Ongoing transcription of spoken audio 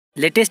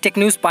Latest tech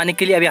news पाने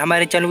के लिए अभी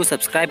हमारे चैनल को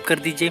सब्सक्राइब कर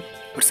दीजिए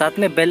और साथ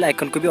में बेल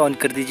आइकन को भी ऑन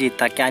कर दीजिए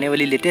ताकि आने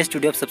वाली लेटेस्ट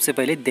वीडियो आप सबसे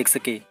पहले देख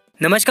सके।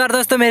 नमस्कार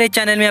दोस्तों, मेरे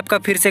चैनल में आपका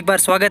फिर से एक बार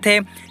स्वागत है।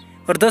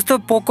 और दोस्तों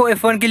पोको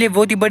F1 के लिए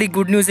बहुत ही बड़ी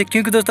गुड न्यूज़ है,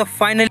 क्योंकि दोस्तों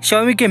फाइनल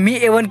Xiaomi के Mi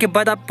A1 के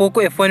बाद आप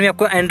पोको F1 में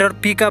आपको एंड्रॉइड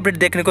पी का अपडेट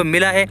देखने को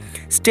मिला है।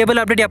 स्टेबल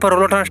अपडेट यहाँ पर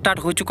रोल आउट होना स्टार्ट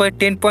हो चुका है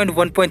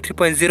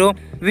 10.1.3.0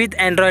 विद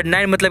एंड्रॉइड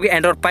 9, मतलब कि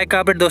एंड्रॉइड पाई का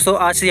अपडेट दोस्तों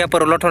आज से यहाँ पर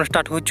रोल आउट होना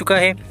स्टार्ट हो चुका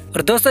है।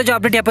 और दोस्तों जो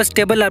अपडेट यहाँ पर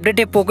स्टेबल अपडेट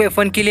है पोको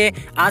F1 के लिए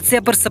आज से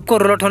यहाँ पर सबको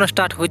रोल आउट होना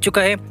स्टार्ट हो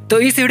चुका है। तो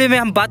इस वीडियो में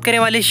हम बात करने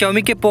वाले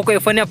Xiaomi के पोको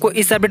F1 में आपको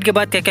इस अपडेट के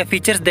बाद क्या क्या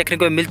फीचर्स देखने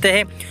को मिलते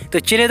हैं। तो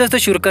चलिए दोस्तों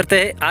शुरू करते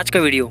हैं आज का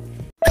वीडियो।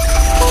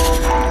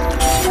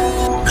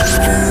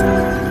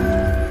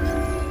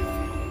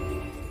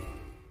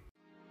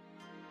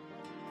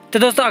 तो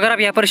दोस्तों अगर आप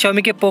यहाँ पर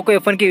Xiaomi के पोको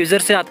F1 के यूजर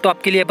से तो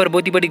आपके लिए यहाँ पर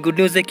बहुत ही बड़ी गुड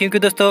न्यूज़ है, क्योंकि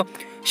दोस्तों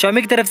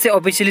Xiaomi की तरफ से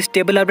ऑफिशियली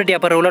स्टेबल अपडेट यहाँ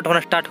पर रोल आउट होना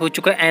स्टार्ट हो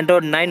चुका है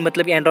एंड्रॉइड 9,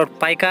 मतलब कि एंड्रॉइड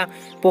पाई का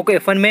पोको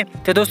F1 में।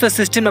 तो दोस्तों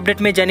सिस्टम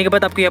अपडेट में जाने के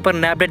बाद आपको यहाँ पर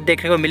नया अपडेट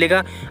देखने को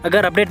मिलेगा।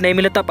 अगर अपडेट नहीं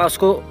मिले तो आप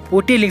उसको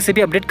OT लिंक से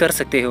भी अपडेट कर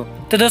सकते हो।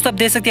 तो दोस्तों आप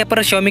देख सकते हैं यहाँ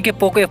पर Xiaomi के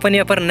पोको F1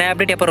 यहाँ पर नया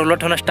अपडेट यहाँ पर रोल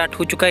आउट होना स्टार्ट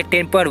हो चुका है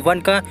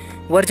 10.1 का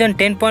वर्जन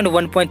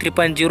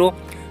 10.1.3.0,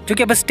 जो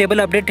कि यहाँ पर स्टेबल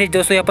अपडेट है।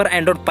 दोस्तों यहाँ पर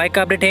एंड्रॉइड पाई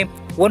का अपडेट है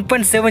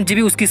 1.7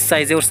 GB उसकी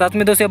साइज है। और साथ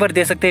में दोस्तों यहाँ पर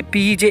देख सकते हैं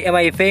PEJ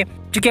MIFA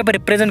जो कि यहाँ पर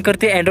रिप्रेजेंट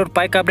करते हैं एंड्रॉइड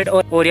पाई का अपडेट,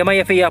 और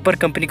MIFA यहाँ पर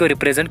कंपनी को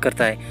रिप्रेजेंट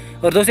करता है।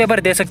 और दोस्तों यहाँ पर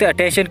देख सकते हैं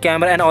अटेंशन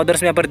कैमरा एंड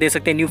अदर्स में यहाँ पर देख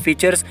सकते हैं न्यू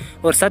फीचर्स,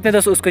 और साथ में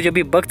दोस्तों उसके जो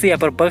भी बग्स यहाँ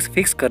पर बग्स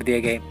फिक्स कर दिए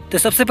गए। तो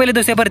सबसे पहले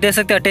दोस्तों यहाँ पर देख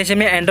सकते हैं अटेंशन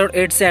में एंड्रॉइड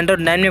 8 से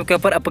एंड्रॉइड 9 में आपके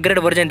ऊपर अपग्रेड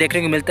वर्जन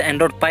देखने को मिलता है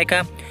एंड्रॉइड पाई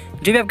का।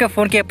 जो भी आपके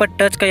फोन के यहाँ पर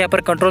टच का यहाँ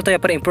पर कंट्रोल था यहाँ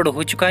पर इंप्रूव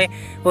हो चुका है।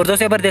 और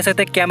दोस्तों यहाँ पर देख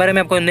सकते हैं कैमरे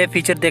में आपको नए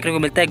फीचर देखने को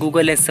मिलता है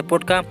गूगल लेंस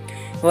सपोर्ट का,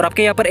 और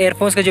आपके यहाँ पर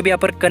एयरफोन्स का जो भी यहाँ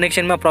पर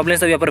कनेक्शन में प्रॉब्लम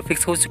था यहाँ पर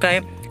फिक्स हो चुका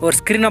है। और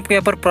स्क्रीन आपको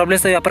यहाँ पर प्रॉब्लम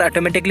था यहाँ पर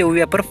ऑटोमेटिकली वो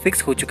यहाँ पर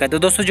फिक्स हो चुका है। तो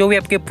दोस्तों जो भी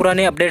आपके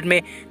पुराने अपडेट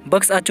में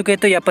बग्स आ चुके हैं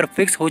तो यहाँ पर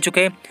फिक्स हो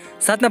चुके हैं।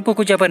 साथ में आपको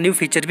कुछ यहाँ पर न्यू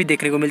फीचर भी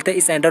देखने को मिलते हैं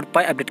इस एंड्रॉइड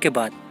पाई अपडेट के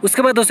बाद।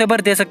 उसके बाद दोस्तों यहाँ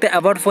पर देख सकते हैं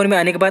अबाउट फोन में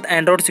आने के बाद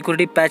एंड्रॉइड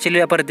सिक्योरिटी पैच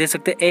यहाँ पर देख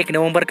सकते हैं 1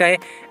 नवंबर का है।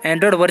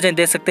 एंड्रॉइड वर्जन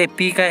देख सकते हैं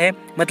पी का है,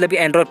 मतलब कि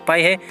एंड्रॉइड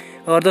पाई है।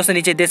 और दोस्तों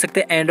नीचे देख सकते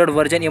हैं एंड्रॉइड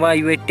वर्जन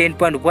MIUI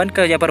 10.1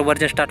 का यहाँ पर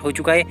वर्जन स्टार्ट हो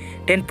चुका है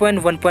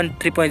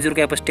 10.1.3.0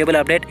 का यहाँ पर स्टेबल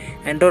अपडेट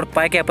एंड्रॉइड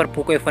पाई के यहाँ पर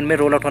पोको F1 में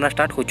रोल आउट होना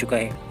स्टार्ट हो चुका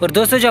है। और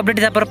दोस्तों जो अपडेट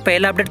यहाँ पर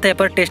पहला अपडेट था यहाँ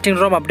पर टेस्टिंग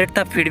रोम अपडेट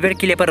था, फीडबैक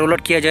के लिए पर रोल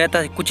आउट किया गया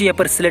था कुछ यहाँ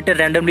पर सिलेक्टेड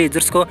रैंडमली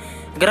यूजर्स को।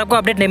 अगर आपको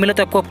अपडेट नहीं मिला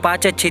तो आपको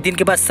 5 या 6 दिन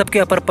के बाद सबके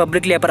यहाँ पर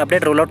पब्लिकली यहाँ पर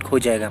अपडेट रोल आउट हो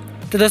जाएगा।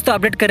 तो दोस्तों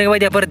अपडेट करने के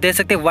बाद यहाँ पर देख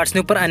सकते हैं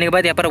व्हाट्सएप पर आने के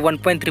बाद यहाँ पर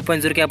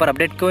 1.3.0 के यहाँ पर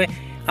अपडेट को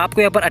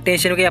आपको यहाँ पर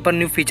अटेंशन के यहाँ पर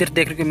न्यू फीचर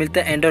देखने को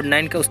मिलता है एंड्रॉइड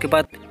 9 का। उसके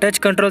बाद टच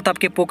कंट्रोल तो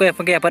आपके पोको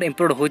F1 के यहाँ पर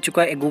इंप्रूव हो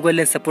चुका है, गूगल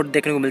लेंस सपोर्ट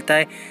देखने को मिलता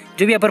है।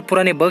 जो भी यहाँ पर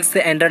पुराने बग्स थे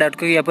एंड्रॉइड 8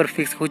 को यहाँ पर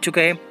फिक्स हो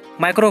चुका है।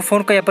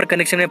 माइक्रोफोन का यहाँ पर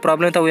कनेक्शन में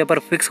प्रॉब्लम था वो यहाँ पर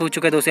फिक्स हो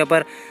चुका है। दोस्तों यहाँ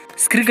पर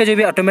स्क्रीन का जो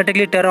भी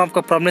ऑटोमेटिकली टर्न ऑफ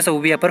का प्रॉब्लम है वो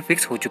भी यहाँ पर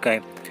फिक्स हो चुका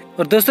है।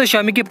 और दोस्तों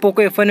Xiaomi के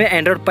पोको F1 में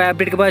एंड्रॉइड पाई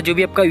अपडेट के बाद जो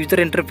भी आपका यूजर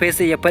इंटरफेस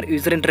है यहाँ पर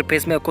यूजर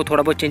इंटरफेस में आपको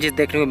थोड़ा बहुत चेंजेस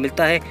देखने को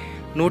मिलता है।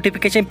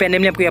 नोटिफिकेशन पैनल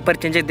में आपको यहाँ पर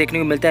चेंजेस देखने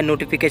को मिलता है,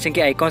 नोटिफिकेशन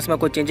के आइकॉन्स में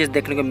आपको चेंजेस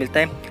देखने को मिलता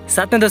है।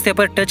 साथ में दोस्तों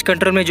यहाँ पर टच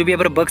कंट्रोल में जो भी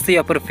यहाँ पर बग्स है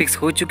यहाँ पर फिक्स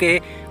हो चुके हैं।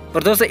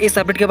 और दोस्तों इस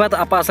अपडेट के बाद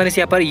आप आसानी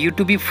से यहाँ पर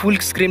यूट्यूब भी फुल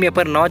स्क्रीन यहाँ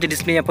पर नॉच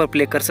डिस्प्ले यहाँ पर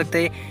प्ले कर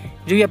सकते हैं।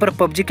 जो यहाँ पर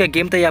PUBG का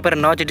गेम था यहाँ पर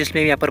नॉच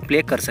डिस्प्ले में यहाँ पर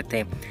प्ले कर सकते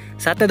हैं।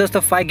 साथ में दोस्तों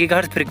 5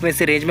 GHz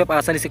फ्रीक्वेंसी रेंज में आप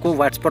आसानी से कोई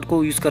हॉटस्पॉट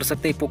को यूज़ कर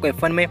सकते हैं पोको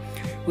F1 में।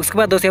 उसके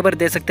बाद दोस्तों यहाँ पर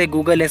देख सकते हैं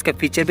गूगल लेंस का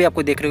फीचर भी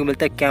आपको देखने को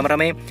मिलता है कैमरा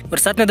में। और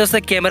साथ में दोस्तों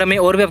कैमरा में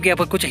और भी आपको यहाँ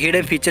पर कुछ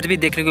हिडन फीचर भी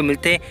देखने को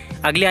मिलते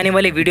हैं। अगले आने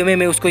वाले वीडियो में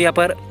मैं उसको यहाँ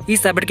पर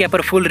इस अपडेट के यहाँ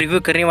पर फुल रिव्यू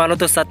करने वाला हूँ,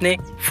 तो साथ में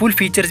फुल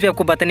फीचर्स भी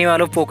आपको बताने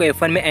वाला हूँ पोको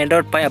F1 में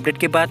एंड्रॉइड पाई अपडेट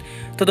के बाद।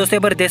 तो दोस्तों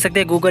यहाँ पर देख सकते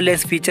हैं गूगल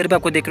लेंस फीचर भी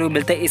आपको देखने को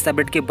मिलता है इस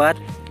अपडेट के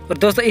बाद। और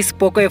दोस्तों इस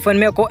पोको F1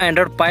 में आपको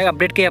एंड्रॉइड पाई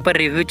अपडेट के यहाँ पर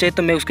रिव्यू चाहिए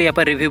तो मैं उसका यहाँ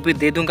पर रिव्यू भी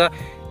दे दूंगा।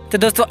 तो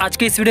दोस्तों आज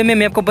के इस वीडियो में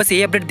मैं आपको बस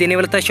यही अपडेट देने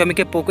वाला था। Xiaomi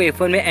के पोको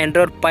F1 में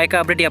एंड्रॉइड पाई का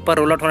अपडेट यहाँ पर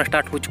रोल आउट होना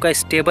स्टार्ट हो चुका है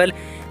स्टेबल।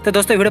 तो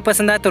दोस्तों वीडियो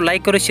पसंद आए तो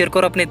लाइक करो, शेयर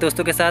करो अपने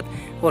दोस्तों के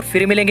साथ, और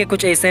फिर मिलेंगे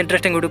कुछ ऐसे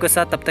इंटरेस्टिंग वीडियो के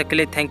साथ। तब तक के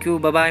लिए thank you,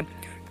 bye bye,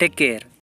 take care.